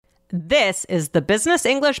This is the Business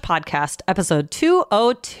English Podcast, episode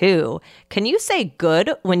 202. Can you say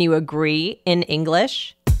good when you agree in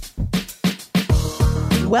English?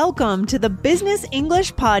 Welcome to the Business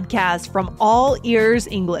English Podcast from All Ears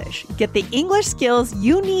English. Get the English skills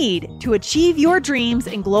you need to achieve your dreams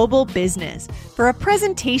in global business. For a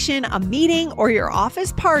presentation, a meeting, or your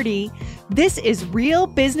office party, this is Real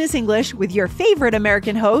Business English with your favorite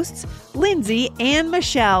American hosts, Lindsay and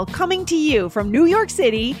Michelle, coming to you from New York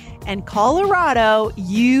City and Colorado,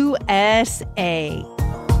 USA.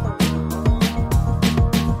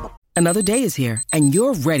 Another day is here, and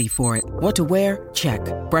you're ready for it. What to wear? Check.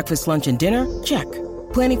 Breakfast, lunch, and dinner? Check.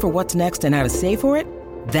 Planning for what's next and how to save for it?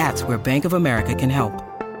 That's where Bank of America can help.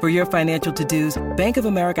 For your financial to-dos, Bank of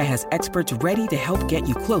America has experts ready to help get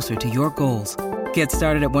you closer to your goals. Get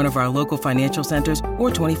started at one of our local financial centers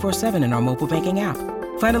or 24/7 in our mobile banking app.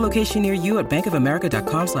 Find a location near you at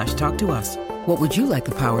bankofamerica.com/talktous. What would you like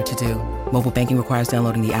the power to do? Mobile banking requires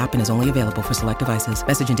downloading the app and is only available for select devices.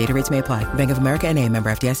 Message and data rates may apply. Bank of America N.A.,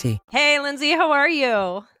 member FDIC. Hey, Lindsay, how are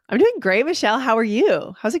you? I'm doing great, Michelle. How are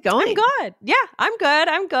you? How's it going? I'm good. Yeah, I'm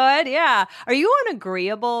good. Yeah. Are you an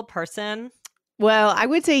agreeable person? Well, I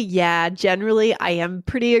would say, yeah, generally I am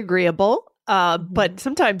pretty agreeable. But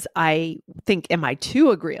sometimes I think, am I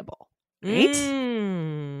too agreeable? Right?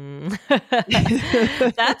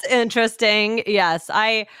 That's interesting. Yes,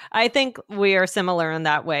 I think we are similar in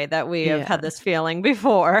that way, that we have had this feeling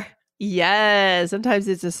before. Yes. Sometimes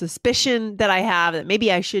it's a suspicion that I have that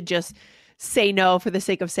maybe I should just say no for the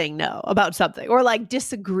sake of saying no about something, or like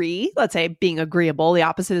disagree. Let's say being agreeable. The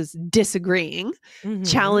opposite is disagreeing,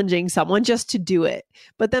 challenging someone just to do it.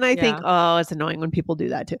 But then I think, oh, it's annoying when people do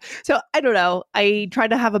that too. So I don't know. I try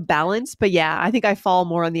to have a balance, but yeah, I think I fall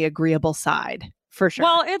more on the agreeable side. For sure.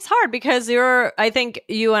 Well, it's hard because I think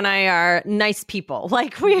you and I are nice people.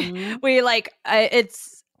 Like we like, I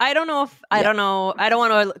don't know if, I don't know, I don't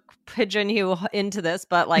want to pigeon you into this,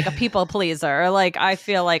 but like a people pleaser. Like I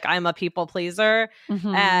feel like I'm a people pleaser.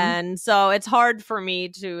 And so it's hard for me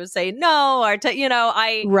to say no or to,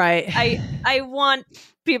 I want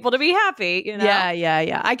people to be happy, you know?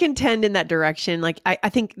 Yeah. I can tend in that direction. Like I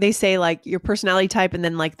think they say like your personality type and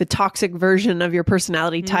then like the toxic version of your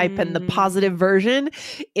personality type and the positive version.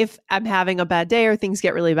 If I'm having a bad day or things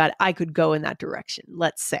get really bad, I could go in that direction,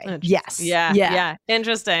 let's say. Yes. Yeah.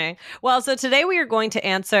 Interesting. Well, so today we are going to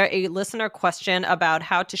answer a listener question about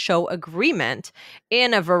how to show agreement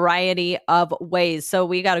in a variety of ways. So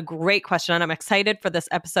we got a great question and I'm excited for this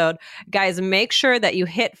episode. Guys, make sure that you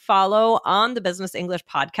hit follow on the Business English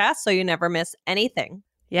Podcast so you never miss anything.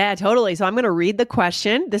 Yeah, totally. So I'm going to read the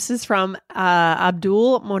question. This is from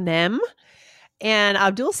Abdul Monem. And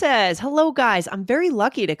Abdul says, hello, guys. I'm very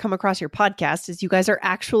lucky to come across your podcast as you guys are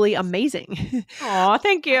actually amazing. Oh,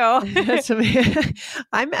 thank you.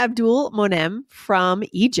 I'm Abdul Monem from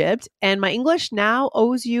Egypt, and my English now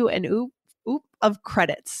owes you an oop of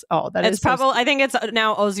credits. Oh, that it's is probably, I think it's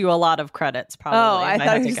now owes you a lot of credits, probably. Oh, I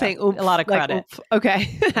thought you were saying oop, a lot of credit. Like,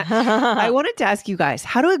 okay. I wanted to ask you guys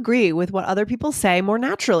how to agree with what other people say more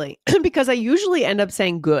naturally, because I usually end up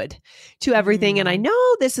saying good to everything. And I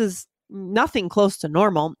know this is nothing close to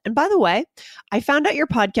normal. And by the way, I found out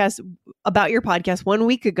about your podcast 1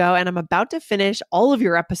 week ago, and I'm about to finish all of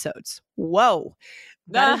your episodes. Whoa.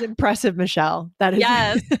 That is impressive, Michelle. That is.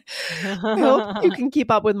 Yes. I hope you can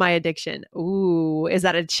keep up with my addiction. Ooh, is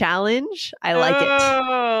that a challenge? I like it.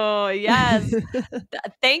 Oh, yes.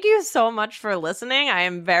 Thank you so much for listening.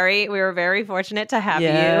 We were very fortunate to have you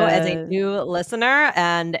as a new listener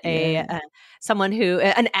and someone who,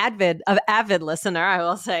 an avid listener, I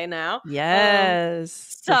will say now.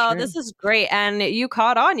 Yes. So this is great. And you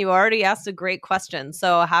caught on. You already asked a great question.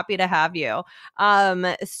 So happy to have you.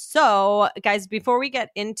 So guys, before we get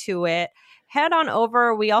into it, head on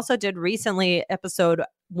over. We also did recently episode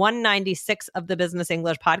 196 of the Business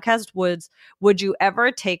English Podcast. Would you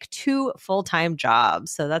ever take 2 full-time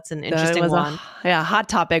jobs? So that's an interesting one. Hot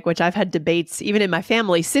topic, which I've had debates even in my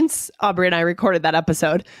family since Aubrey and I recorded that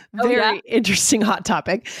episode. Very interesting hot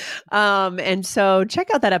topic. And so check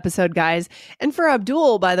out that episode, guys. And for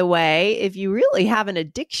Abdul, by the way, if you really have an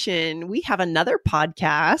addiction, we have another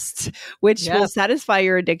podcast which will satisfy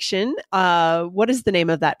your addiction. What is the name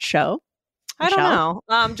of that show? I don't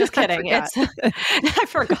know. Just kidding. I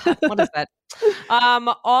forgot. What is that?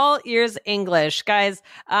 All ears English, guys.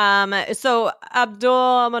 So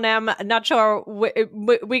Abdul Monem, not sure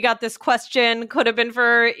we got this question. Could have been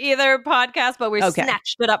for either podcast, but we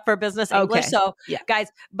snatched it up for Business English. So guys,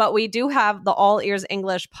 but we do have the All Ears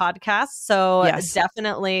English podcast. So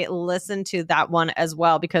definitely listen to that one as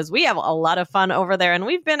well, because we have a lot of fun over there, and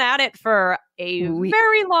we've been at it for a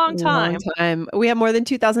very long time. We have more than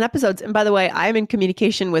 2,000 episodes. And by the way, I'm in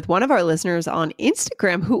communication with one of our listeners on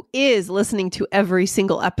Instagram who is listening to every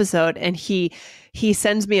single episode. And he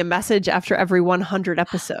sends me a message after every 100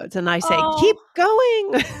 episodes. And I say, keep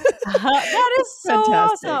going. That is so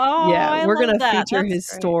fantastic. Awesome. We're going to feature his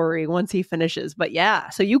story once he finishes. But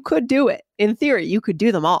so you could do it. In theory, you could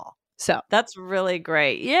do them all. So that's really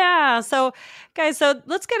great. Yeah. So guys,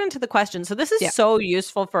 let's get into the question. So this is so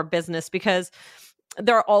useful for business because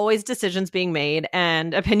there are always decisions being made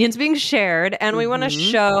and opinions being shared. And we want to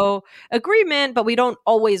show agreement, but we don't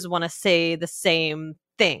always want to say the same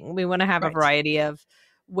thing. We want to have a variety of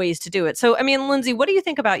ways to do it. So, I mean, Lindsay, what do you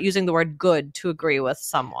think about using the word good to agree with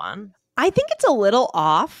someone? I think it's a little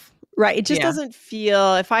off. Right. It just doesn't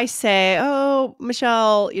feel, if I say, oh,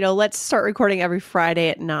 Michelle, let's start recording every Friday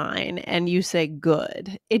at 9 and you say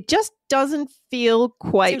good, it just doesn't feel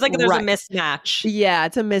quite Seems like there's a mismatch. Yeah,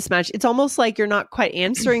 it's a mismatch. It's almost like you're not quite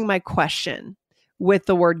answering my question with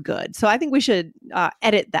the word good. So I think we should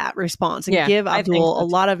edit that response and give Abdul a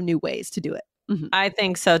lot of new ways to do it. I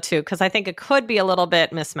think so too, because I think it could be a little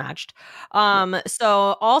bit mismatched.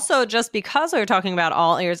 So also, just because we were talking about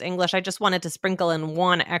All Ears English, I just wanted to sprinkle in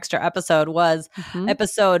one extra episode, was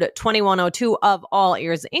episode 2102 of All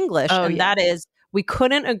Ears English. That is, we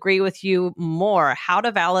couldn't agree with you more, how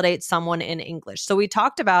to validate someone in English. So we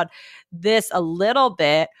talked about this a little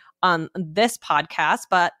bit on this podcast,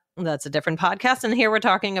 but that's a different podcast. And here we're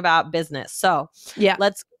talking about business. So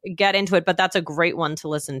let's get into it. But that's a great one to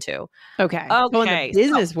listen to. Okay. So in the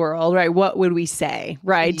business world, right? What would we say,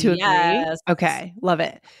 right? To agree? Okay. Love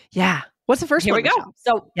it. Yeah. What's the first one? Here we go.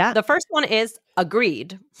 So the first one is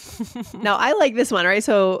agreed. Now, I like this one, right?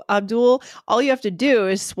 So Abdul, all you have to do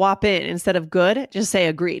is swap in, instead of good, just say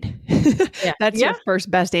agreed. That's your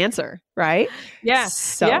first best answer, right? Yeah.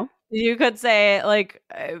 So you could say, like,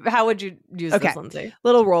 how would you use this, Lindsay?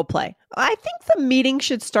 Little role play. I think the meeting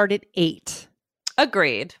should start at 8.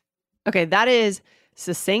 Agreed. Okay, that is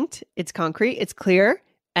succinct, it's concrete, it's clear,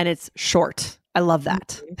 and it's short. I love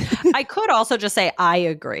that. I could also just say, I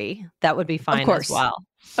agree. That would be fine as well.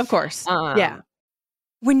 Of course.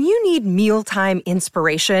 When you need mealtime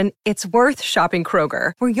inspiration, it's worth shopping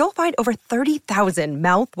Kroger, where you'll find over 30,000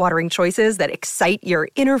 mouth-watering choices that excite your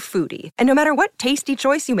inner foodie. And no matter what tasty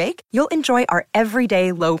choice you make, you'll enjoy our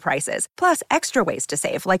everyday low prices, plus extra ways to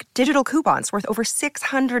save, like digital coupons worth over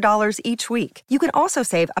 $600 each week. You can also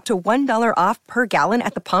save up to $1 off per gallon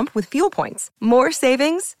at the pump with fuel points. More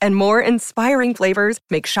savings and more inspiring flavors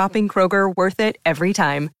make shopping Kroger worth it every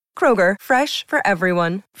time. Kroger, fresh for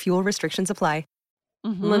everyone. Fuel restrictions apply.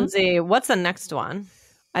 Lindsay, what's the next one?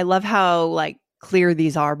 I love how clear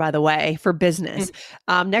these are, by the way, for business.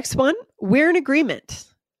 Next one, we're in agreement,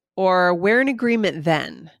 or we're in agreement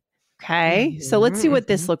then. Okay. So let's see what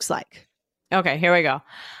this looks like. Okay, here we go.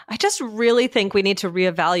 I just really think we need to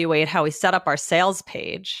reevaluate how we set up our sales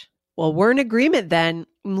page. Well, we're in agreement then.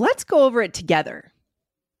 Let's go over it together.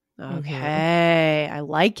 Okay. I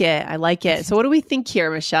like it. So what do we think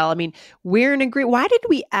here, Michelle? I mean, we're in agreement. Why did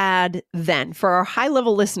we add then for our high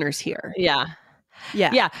level listeners here? Yeah.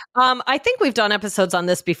 I think we've done episodes on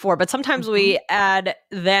this before, but sometimes we add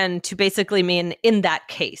then to basically mean in that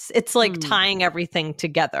case. It's like tying everything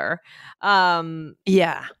together.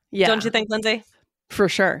 Yeah. Don't you think, Lindsay? For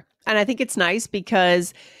sure. And I think it's nice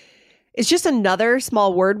because it's just another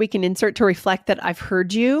small word we can insert to reflect that I've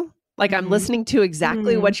heard you. Like I'm listening to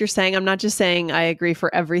exactly what you're saying. I'm not just saying I agree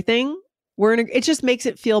for everything. It just makes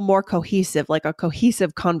it feel more cohesive, like a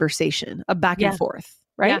cohesive conversation, a back and forth,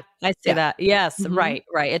 right? Yeah, I see that. Yes, right.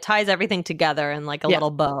 It ties everything together in like a little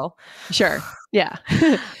bow. Sure. Yeah.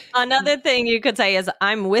 Another thing you could say is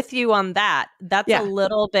I'm with you on that. That's a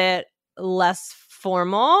little bit less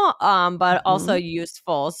formal, but also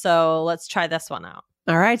useful. So let's try this one out.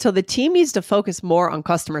 All right. So the team needs to focus more on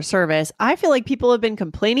customer service. I feel like people have been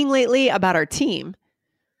complaining lately about our team.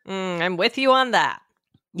 I'm with you on that.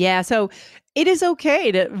 Yeah. So it is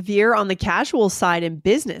okay to veer on the casual side in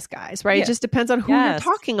business, guys, right? It just depends on who you're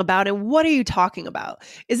talking about and what are you talking about?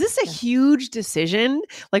 Is this a huge decision?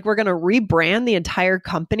 Like we're going to rebrand the entire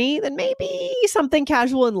company? Then maybe something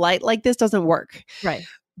casual and light like this doesn't work. Right.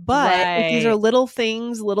 But if these are little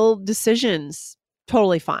things, little decisions,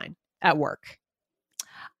 totally fine at work.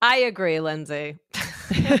 I agree, Lindsay.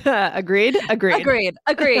 Agreed. Agreed.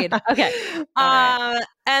 Okay. All right.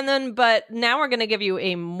 And then, but now we're going to give you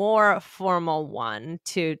a more formal one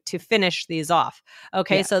to finish these off.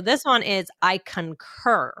 Okay. Yeah. So this one is I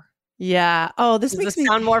concur. Yeah. Oh, this Does makes this me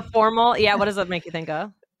sound more formal? Yeah. What does it make you think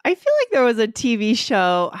of? I feel like there was a TV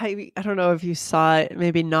show. I don't know if you saw it,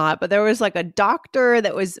 maybe not, but there was like a doctor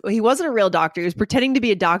he wasn't a real doctor. He was pretending to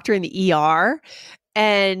be a doctor in the ER.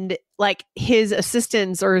 And like his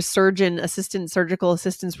assistants or his surgical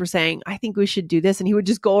assistants were saying, I think we should do this. And he would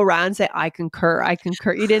just go around and say, I concur.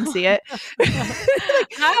 You didn't see it? I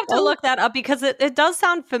have to look that up because it does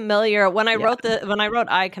sound familiar. When I wrote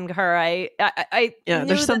I concur, I knew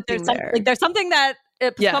there's something there. There's something that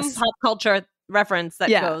some pop culture reference that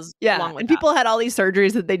goes along with and that. people had all these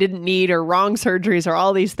surgeries that they didn't need or wrong surgeries or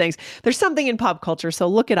all these things. There's something in pop culture. So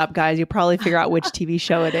look it up, guys. You'll probably figure out which TV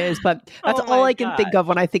show it is. But that's all I can think of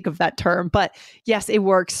when I think of that term. But yes, it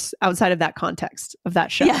works outside of that context of that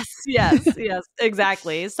show. Yes,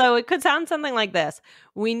 exactly. So it could sound something like this.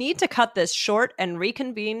 We need to cut this short and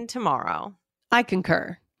reconvene tomorrow. I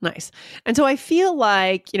concur. Nice. And so I feel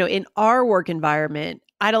like, in our work environment,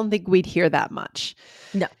 I don't think we'd hear that much.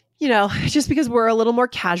 No. Just because we're a little more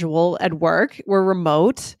casual at work, we're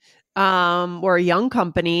remote, we're a young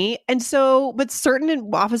company. And so, but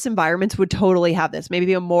certain office environments would totally have this,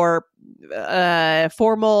 maybe a more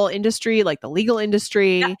formal industry, like the legal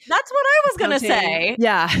industry. Yeah, that's what I was going to say.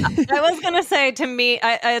 Yeah. I was going to say, to me,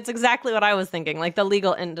 it's exactly what I was thinking, like the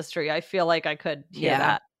legal industry. I feel like I could hear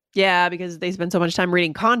that. Yeah, because they spend so much time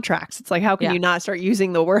reading contracts. It's like, how can you not start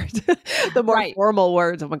using the words, the more formal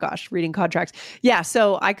words? Oh my gosh, reading contracts. Yeah,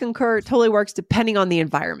 so I concur. Totally works depending on the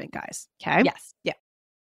environment, guys. Okay? Yes. Yeah.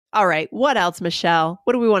 All right. What else, Michelle?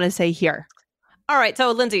 What do we want to say here? All right.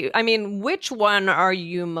 So, Lindsay, which one are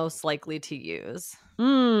you most likely to use?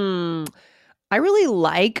 I really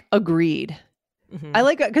like agreed. Mm-hmm. I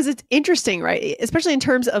like it because it's interesting, right? Especially in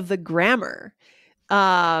terms of the grammar.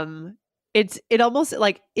 It almost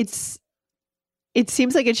like it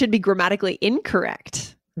seems like it should be grammatically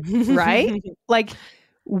incorrect, right? Like,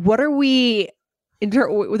 what are we?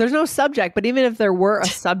 There's no subject, but even if there were a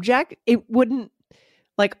subject, it wouldn't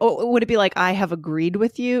would it be like I have agreed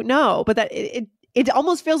with you? No, but that it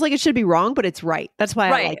almost feels like it should be wrong, but it's right. That's why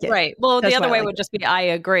I like it. Right. Well, the other way would just be I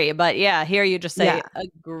agree, but here you just say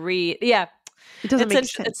agree. Yeah, it doesn't make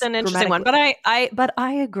sense. It's an interesting one, but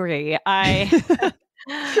I agree. I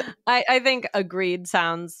think agreed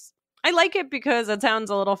sounds, I like it because it sounds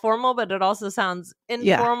a little formal, but it also sounds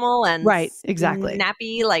informal and exactly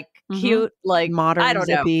snappy, like cute, like modern, I don't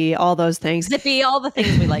zippy, all those things. Zippy, all the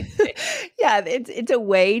things we like. Yeah, it's a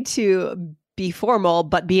way to be formal,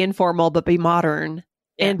 but be informal, but be modern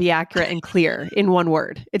and be accurate and clear in one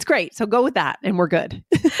word. It's great. So go with that and we're good.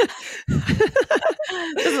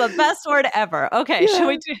 This is the best word ever. Okay, should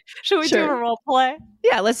we do a role play?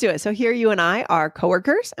 Yeah, let's do it. So here you and I are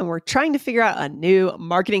coworkers and we're trying to figure out a new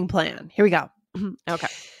marketing plan. Here we go. Okay.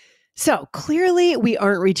 So clearly we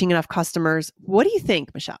aren't reaching enough customers. What do you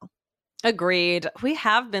think, Michelle? Agreed. We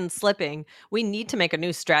have been slipping. We need to make a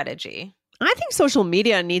new strategy. I think social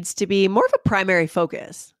media needs to be more of a primary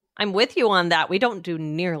focus. I'm with you on that. We don't do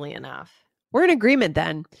nearly enough. We're in agreement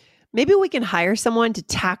then. Maybe we can hire someone to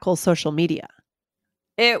tackle social media.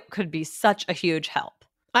 It could be such a huge help.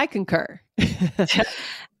 I concur.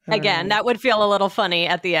 Again, that would feel a little funny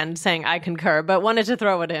at the end saying I concur, but wanted to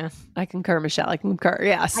throw it in. I concur, Michelle. I concur.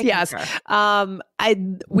 Yes. Concur.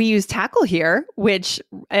 We use Tackle here, which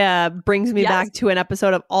brings me back to an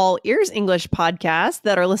episode of All Ears English podcast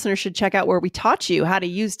that our listeners should check out, where we taught you how to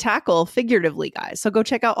use Tackle figuratively, guys. So go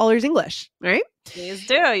check out All Ears English. All right. Please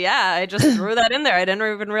do. Yeah. I just threw that in there. I didn't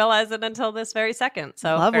even realize it until this very second.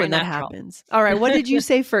 So love when that happens. All right. What did you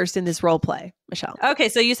say first in this role play, Michelle? Okay.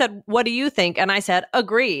 So you said, what do you think? And I said,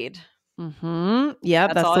 agreed. Yeah,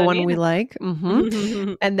 that's the one we like.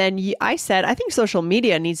 And then I said, I think social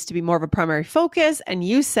media needs to be more of a primary focus. And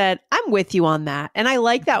you said, I'm with you on that. And I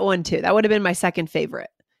like that one too. That would have been my second favorite.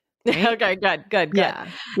 Right? Okay, good. Yeah.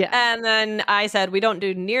 And then I said, we don't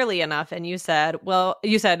do nearly enough. And you said, we're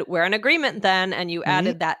in agreement then. And you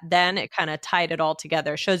added that then. It kind of tied it all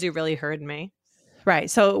together. Shows you really heard me.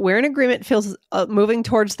 Right. So we're in agreement feels moving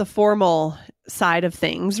towards the formal side of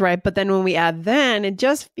things, right? But then when we add then, it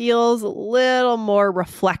just feels a little more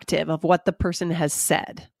reflective of what the person has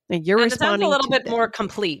said. And you're responding a little bit more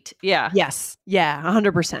complete. Yeah. Yes. Yeah.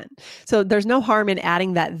 100%. So there's no harm in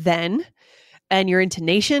adding that then. And your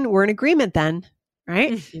intonation, we're in agreement then,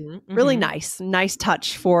 right? Really nice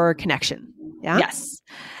touch for connection. Yeah. Yes.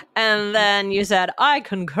 And then you said, I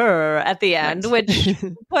concur at the end, which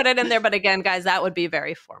put it in there. But again, guys, that would be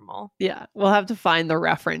very formal. Yeah. We'll have to find the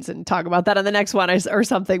reference and talk about that on the next one or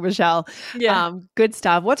something, Michelle. Yeah. Good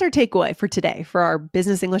stuff. What's our takeaway for today for our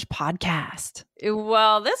Business English podcast?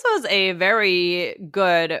 Well, this was a very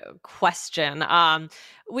good question.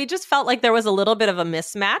 We just felt like there was a little bit of a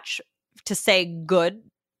mismatch to say good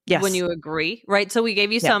when you agree, right? So we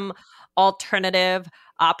gave you some alternative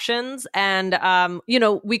options, and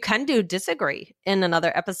we can do disagree in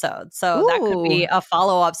another episode, so that could be a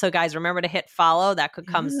follow-up. So guys, remember to hit follow. That could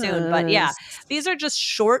come soon. But yeah, these are just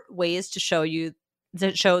short ways to show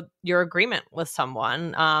your agreement with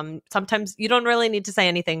someone. Sometimes you don't really need to say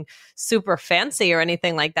anything super fancy or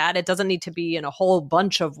anything like that. It doesn't need to be in a whole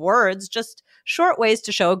bunch of words, just short ways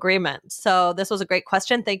to show agreement. So this was a great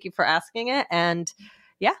question. Thank you for asking it. And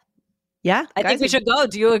yeah, I think we should go.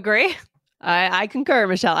 Do you agree? I concur,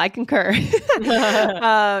 Michelle. I concur.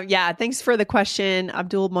 Thanks for the question,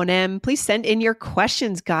 Abdul Monem. Please send in your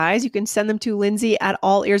questions, guys. You can send them to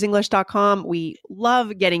Lindsay@allearsenglish.com. We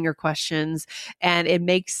love getting your questions, and it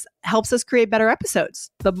helps us create better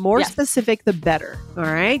episodes. The more specific, the better. All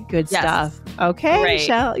right? Good stuff. Okay, great.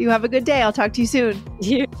 Michelle, you have a good day. I'll talk to you soon.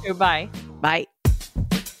 You too. Bye. Bye.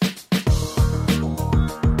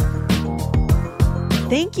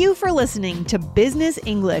 Thank you for listening to Business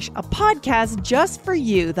English, a podcast just for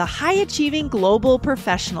you, the high-achieving global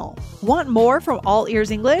professional. Want more from All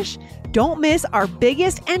Ears English? Don't miss our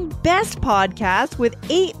biggest and best podcast with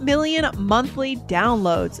 8 million monthly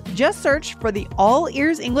downloads. Just search for the All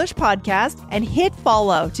Ears English podcast and hit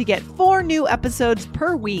follow to get 4 new episodes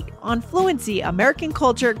per week on fluency, American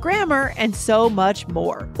culture, grammar, and so much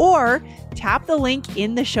more. Or tap the link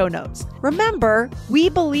in the show notes. Remember, we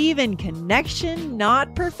believe in connection,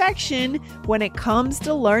 not perfection, when it comes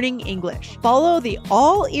to learning English. Follow the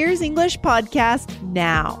All Ears English podcast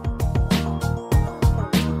now.